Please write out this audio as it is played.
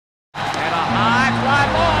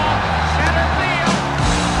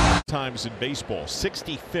times in baseball,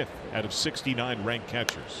 65th out of 69 ranked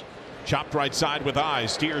catchers. Chopped right side with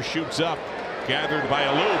eyes. Steer shoots up. Gathered by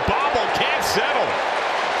Alou. Bobble can't settle.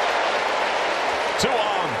 2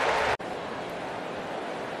 on.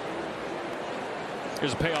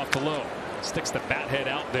 Here's a payoff to Lowe. Sticks the bat head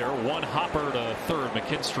out there. One hopper to third.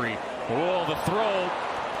 McKinstry. Oh, the throw.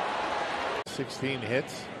 16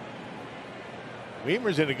 hits.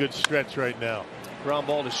 Weimer's in a good stretch right now. Ground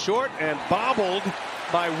ball to short and bobbled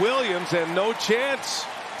by Williams, and no chance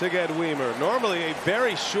to get Weimer. Normally a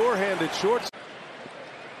very sure-handed short.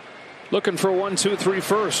 Looking for 1-2-3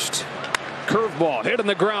 first. Curveball hit on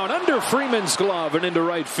the ground under Freeman's glove and into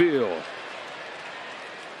right field.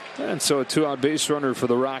 And so a 2-out base runner for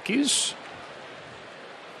the Rockies.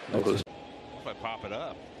 If I pop it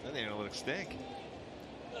up, then they don't look stink.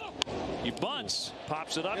 He bunts,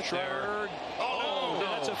 pops it up, Get Schreiber. Oh, no,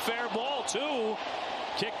 that's a fair ball too.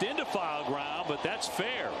 Kicked into foul ground, but that's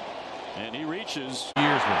fair. And he reaches.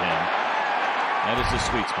 Years with him. That is the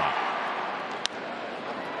sweet spot.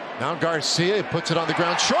 Now Garcia puts it on the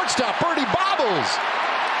ground. Shortstop, Birdie bobbles.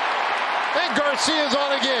 And Garcia's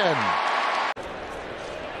on again.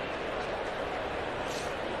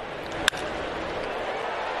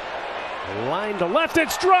 Line to left,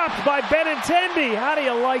 it's dropped by Benintendi. How do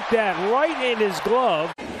you like that? Right in his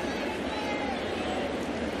glove.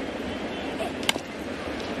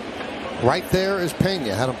 Right there is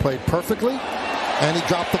Pena. Had him played perfectly, and he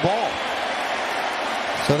dropped the ball.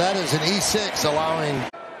 So that is an E6, allowing.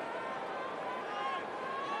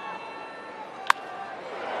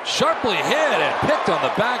 Sharply hit and picked on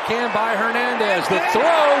the backhand by Hernandez. The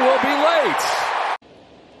throw will be late.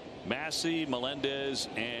 Massey, Melendez,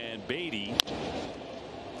 and Beatty.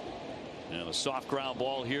 And a soft ground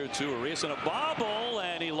ball here to Arias, and a bobble,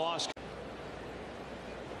 and he lost.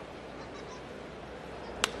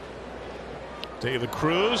 De La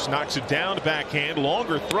Cruz knocks it down to backhand.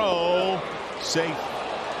 Longer throw. Safe.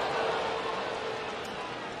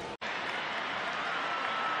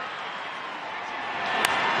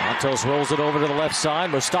 Santos rolls it over to the left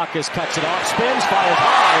side. Moustakas cuts it off. Spins, fires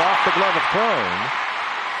high off the glove of Crone.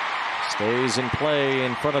 Stays in play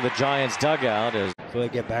in front of the Giants dugout as so they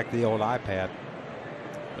get back to the old iPad.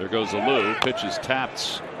 There goes Alou. Pitch is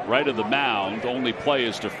tapped right of the mound. Only play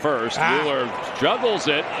is to first. Wheeler juggles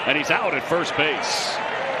it, and he's out at first base.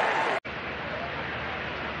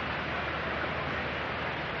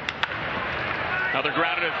 Another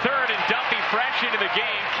grounded to third, and Duffy fresh into the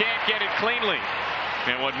game. Can't get it cleanly.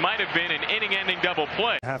 And what might have been an inning-ending double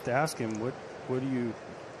play. I have to ask him, what do you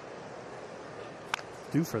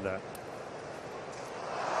do for that?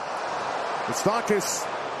 Moustakas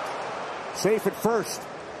safe at first.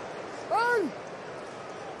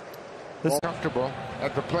 This comfortable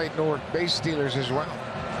at the plate, nor base stealers as well.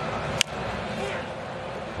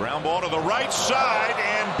 Ground ball to the right side,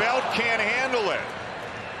 and Belt can't handle it.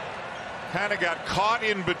 Kind of got caught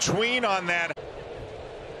in between on that.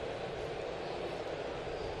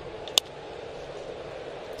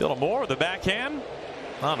 Dylan Moore, the backhand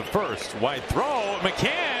on to first. Wide throw.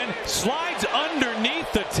 McCann slides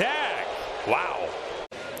underneath the tag. Wow.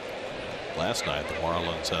 Last night, the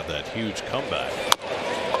Marlins had that huge comeback.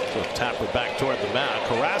 So Tapper back toward the mound.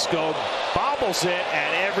 Carrasco bobbles it,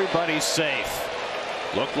 and everybody's safe.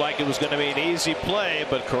 Looked like it was going to be an easy play,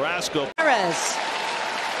 but Carrasco. Perez.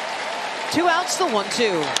 2 outs, the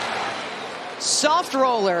 1-2. Soft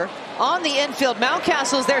roller on the infield.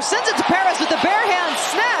 Mountcastle's there, sends it to Perez with the bare hand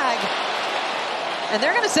snag. And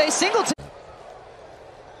they're going to say Singleton.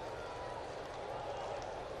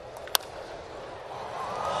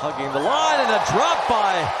 hugging the line, and a drop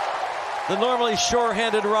by the normally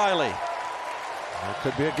sure-handed Riley. That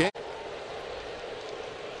could be a game.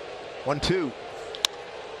 1-2.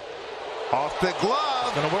 Off the glove.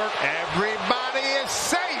 It's going to work. Everybody is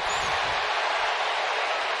safe.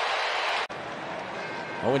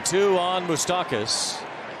 0-2 on Moustakas.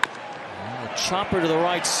 A chopper to the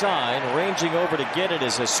right side, ranging over to get it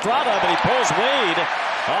is Estrada, but he pulls Wade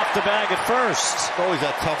off the bag at first. Always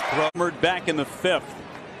that tough throw. Back in the fifth.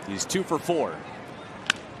 He's 2 for 4.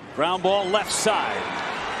 Ground ball left side.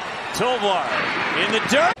 Tovar in the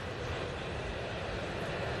dirt.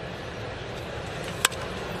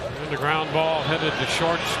 And the ground ball headed to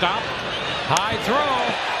shortstop. High throw,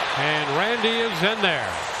 and Randy is in there.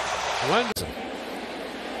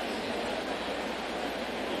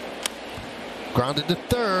 Grounded to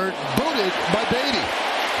third, booted by Beatty.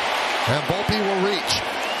 And Volpe will reach.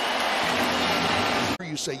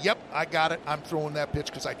 You say, yep, I got it. I'm throwing that pitch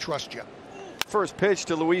because I trust you. First pitch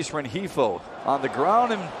to Luis Rengifo on the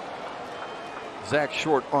ground, and Zach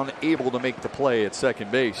Short unable to make the play at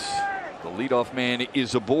second base. The leadoff man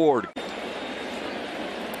is aboard.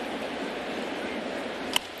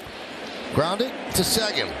 Grounded to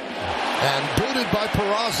second. And booted by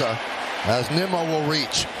Peraza as Nimmo will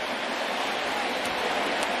reach.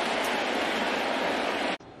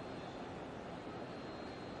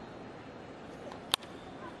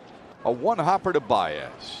 A one-hopper to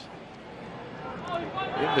Baez.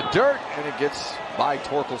 In the dirt, and it gets by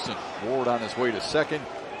Torkelson. Ward on his way to second.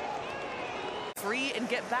 Free and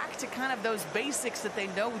get back to kind of those basics that they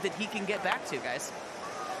know that he can get back to, guys.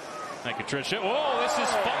 Thank you, Tricia. Whoa, this is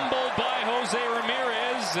fumbled by Jose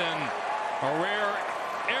Ramirez, and a rare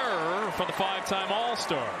error for the five-time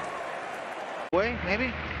All-Star. Away,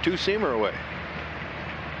 maybe? Two-seamer away.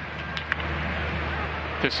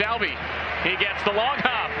 To Salvi. He gets the long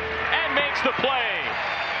hop and makes the play.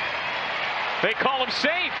 They call him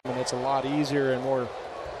safe. And it's a lot easier and more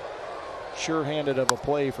sure-handed of a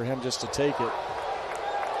play for him just to take it.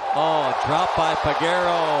 Oh, drop by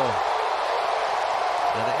Peguero.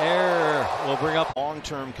 An error will bring up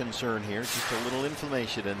long-term concern here. Just a little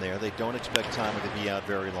inflammation in there. They don't expect Timmer to be out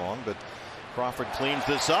very long, but Crawford cleans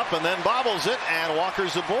this up and then bobbles it, and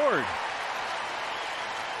Walker's aboard.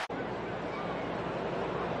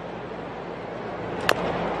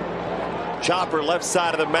 Chopper left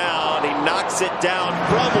side of the mound. He knocks it down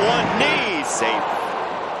from one knee. Safe.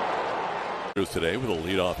 Today with a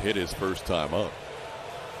leadoff hit his first time up.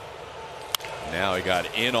 Now he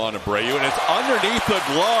got in on Abreu, and it's underneath the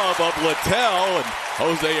glove of Littell, and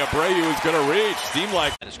Jose Abreu is going to reach. Seemed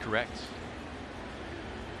like that is correct.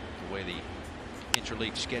 The way the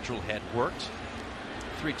interleague schedule had worked.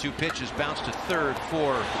 3-2 pitches bounced to third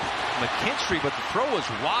for McKinstry, but the throw was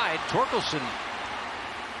wide. Torkelson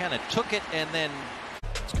kind of took it, and then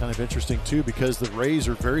it's kind of interesting too because the Rays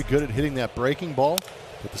are very good at hitting that breaking ball,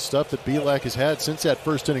 but the stuff that Bielak has had since that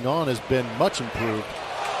first inning on has been much improved.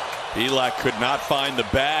 Bielak could not find the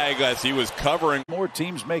bag as he was covering. More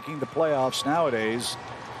teams making the playoffs nowadays.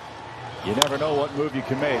 You never know what move you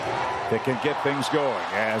can make that can get things going,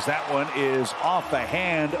 as that one is off the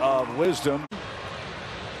hand of Wisdom.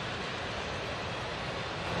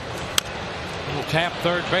 Little tap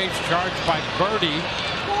third base, charged by Birdie,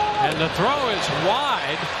 and the throw is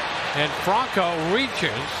wide, and Franco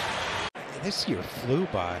reaches. This year flew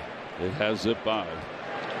by. It has zipped by.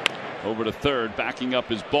 Over to third, backing up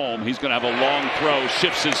his Bohm. He's going to have a long throw,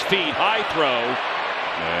 shifts his feet, high throw.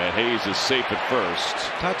 And Hayes is safe at first.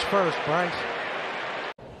 Touch first, Bryce.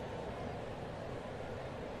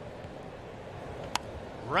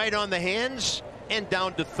 Right on the hands and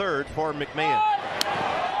down to third for McMahon.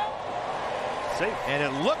 Safe. And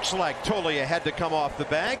it looks like Tolia had to come off the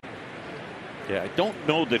bag. Yeah, I don't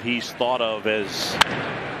know that he's thought of as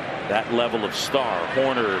that level of star.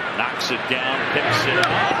 Horner knocks it down, picks it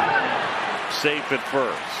up. Safe at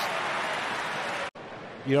first.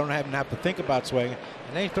 You don't even have to think about swinging.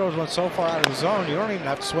 And then he throws one so far out of the zone, you don't even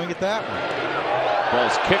have to swing at that one.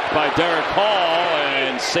 Ball's kicked by Derek Hall,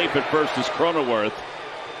 and safe at first is Cronenworth.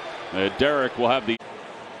 Derek will have the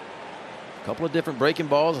couple of different breaking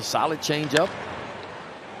balls, a solid changeup.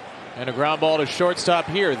 And a ground ball to shortstop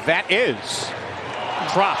here. That is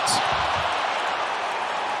dropped.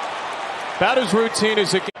 Batter's routine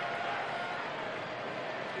is a.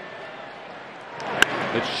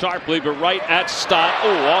 It's sharply, but right at stop.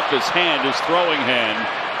 Oh, off his hand, his throwing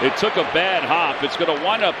hand. It took a bad hop. It's going to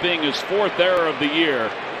wind up being his fourth error of the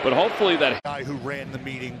year. But hopefully that guy who ran the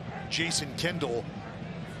meeting, Jason Kendall.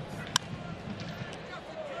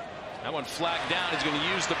 That one flagged down. He's going to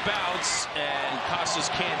use the bounce, and Costas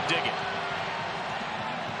can't dig it.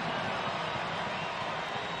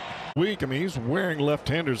 Weak. I mean, he's wearing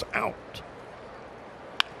left-handers out.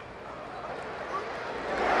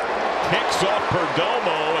 Kicks off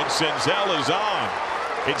Perdomo, and Senzel is on.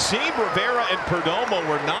 It seemed Rivera and Perdomo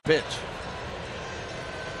were not. Pitch.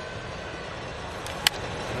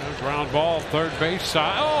 Ground ball, third base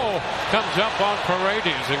side. Oh, comes up on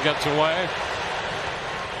Paredes and gets away.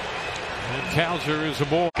 And Kowser is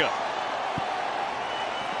aboard.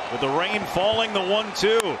 With the rain falling, the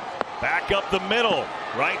 1-2. Back up the middle.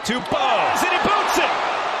 Right to Bones, and he boots it.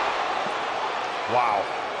 Wow.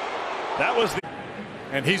 That was the.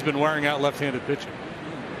 And he's been wearing out left-handed pitching.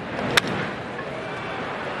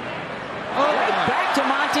 Oh, back to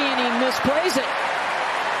Monty, and he misplays it.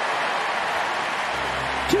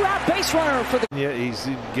 2-out base runner for the. Yeah, he's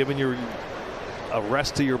giving you a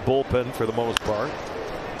rest to your bullpen for the most part.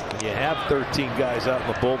 You have 13 guys out in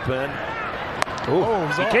the bullpen. Oh,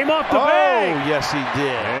 he came off the bag. Oh, yes, he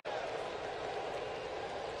did.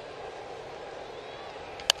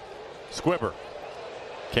 Squibber.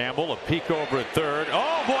 Campbell, a peek over at third.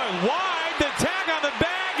 Oh, boy, wide. The tag on the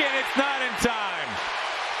bag, and it's not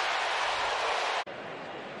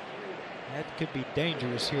could be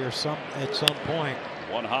dangerous here at some point.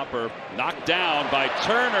 One hopper knocked down by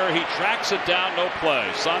Turner. He tracks it down, no play.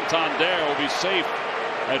 Santander will be safe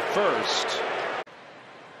at first.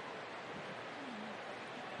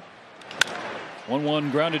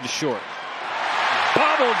 1-1 grounded to short.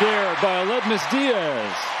 Bobbled there by Aledmus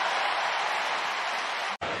Diaz.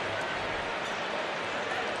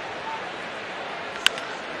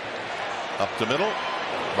 Up the middle.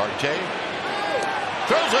 Marte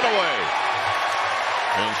throws it away.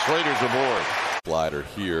 And Slater's aboard. Slider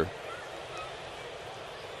here.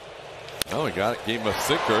 Oh, he got it. Gave him a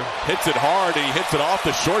sinker. Hits it hard, and he hits it off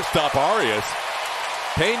the shortstop, Arias.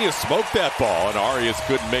 Pena smoked that ball, and Arias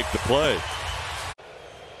couldn't make the play.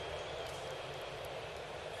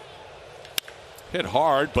 Hit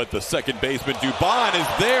hard, but the second baseman, Dubon,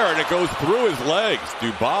 is there, and it goes through his legs.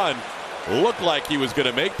 Dubon looked like he was going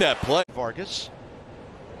to make that play. Vargas.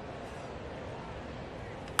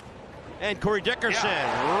 And Corey Dickerson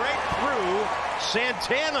right through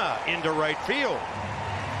Santana into right field.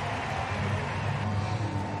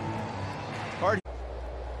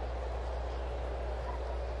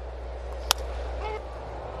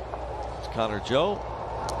 It's Connor Joe.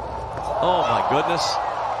 Oh my goodness.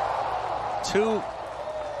 2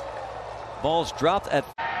 balls dropped at.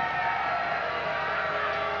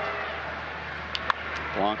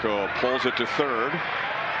 Blanco pulls it to third.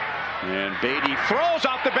 And Beatty throws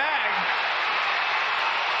off the bag.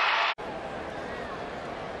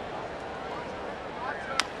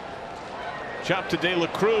 Chop to De La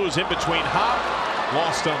Cruz in between Hop.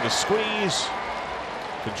 Lost on the squeeze.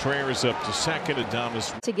 Contreras up to second.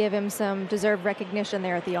 Adames to give him some deserved recognition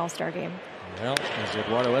there at the All-Star game. Well, as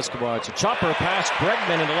Eduardo Escobar, it's a chopper past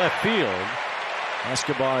Bregman into left field.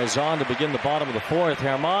 Escobar is on to begin the bottom of the 4th.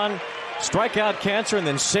 Herman, strikeout Cancer, and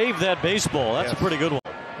then save that baseball. That's a pretty good one.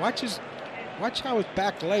 Watch how his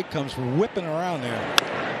back leg comes whipping around there.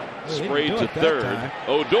 Sprayed to third.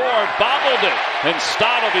 Odor bobbled it, and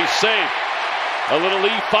Stott will be safe. A little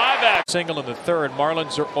E5 act. Single in the 3rd.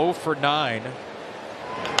 Marlins are 0 for 9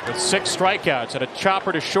 with 6 strikeouts and a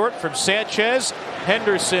chopper to short from Sanchez.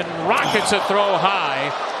 Henderson rockets a throw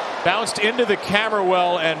high, bounced into the camera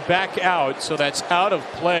well and back out, so that's out of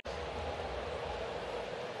play.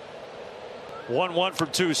 1-1 from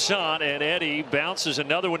Tucson, and Eddie bounces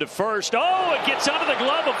another one to first. Oh, it gets under the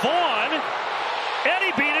glove of Vaughn.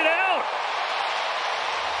 Eddie beat it out.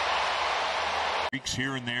 Weeks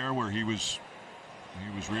here and there where he was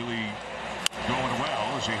really going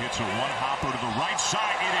well as he hits a one-hopper to the right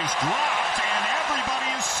side. It is dropped, and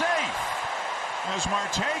everybody is safe as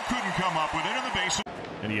Marte couldn't come up with it in the base.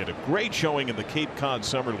 And he had a great showing in the Cape Cod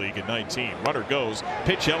Summer League in 19. Runner goes,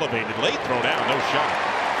 pitch elevated, late throw down, no shot.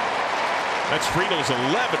 That's Friedel's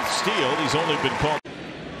 11th steal. He's only been called.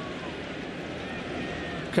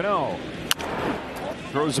 Cano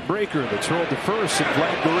throws a breaker that's rolled to first, and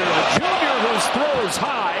Vlad Guerrero Jr., whose throw is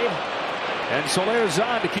high, and Soler's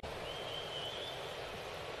on to keep.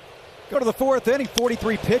 Go to the 4th inning,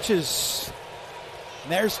 43 pitches.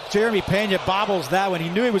 And there's Jeremy Pena, bobbles that one. He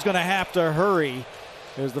knew he was going to have to hurry.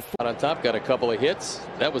 There's the on top, got a couple of hits.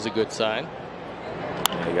 That was a good sign.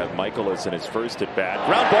 They got Michaelis in his first at bat.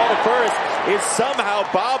 Ground ball to first is somehow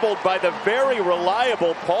bobbled by the very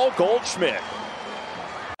reliable Paul Goldschmidt.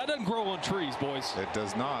 That doesn't grow on trees, boys. It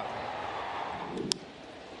does not.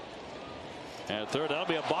 And third, that'll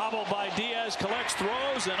be a bobble by Diaz. Collects,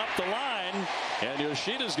 throws, and up the line. And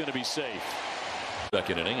Yoshida's going to be safe.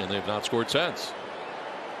 Second inning, and they've not scored since.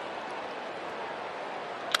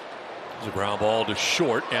 There's a ground ball to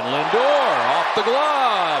short, and Lindor off the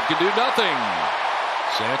glove. Can do nothing.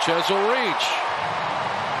 Sanchez will reach.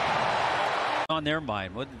 On their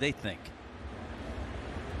mind, what did they think?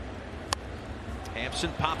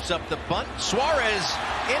 Hampson pops up the bunt. Suarez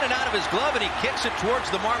in and out of his glove, and he kicks it towards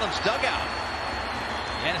the Marlins dugout.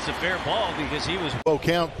 And it's a fair ball because he was. Low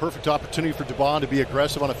count, perfect opportunity for Dubon to be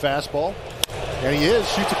aggressive on a fastball. And he is,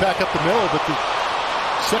 shoots it back up the middle, but the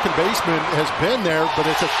second baseman has been there, but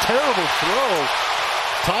it's a terrible throw.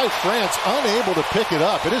 Ty France unable to pick it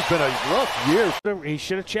up. It has been a rough year. He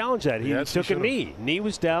should have challenged that. He took a knee. Knee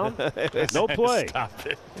was down. No play. Stop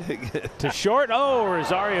it. To short. Oh,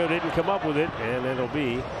 Rosario didn't come up with it, and it'll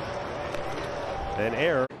be an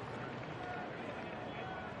error.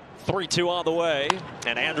 3-2 on the way,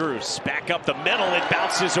 and Andrews back up the middle. It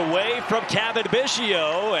bounces away from Kevin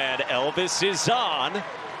Biggio, and Elvis is on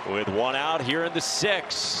with 1 out here in the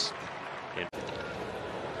 6th.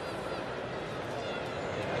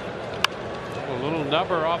 A little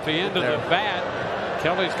number off the end of the bat.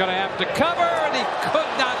 Kelly's going to have to cover, and he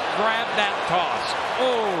could not grab that toss.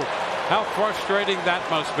 Oh, how frustrating that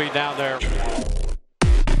must be down there.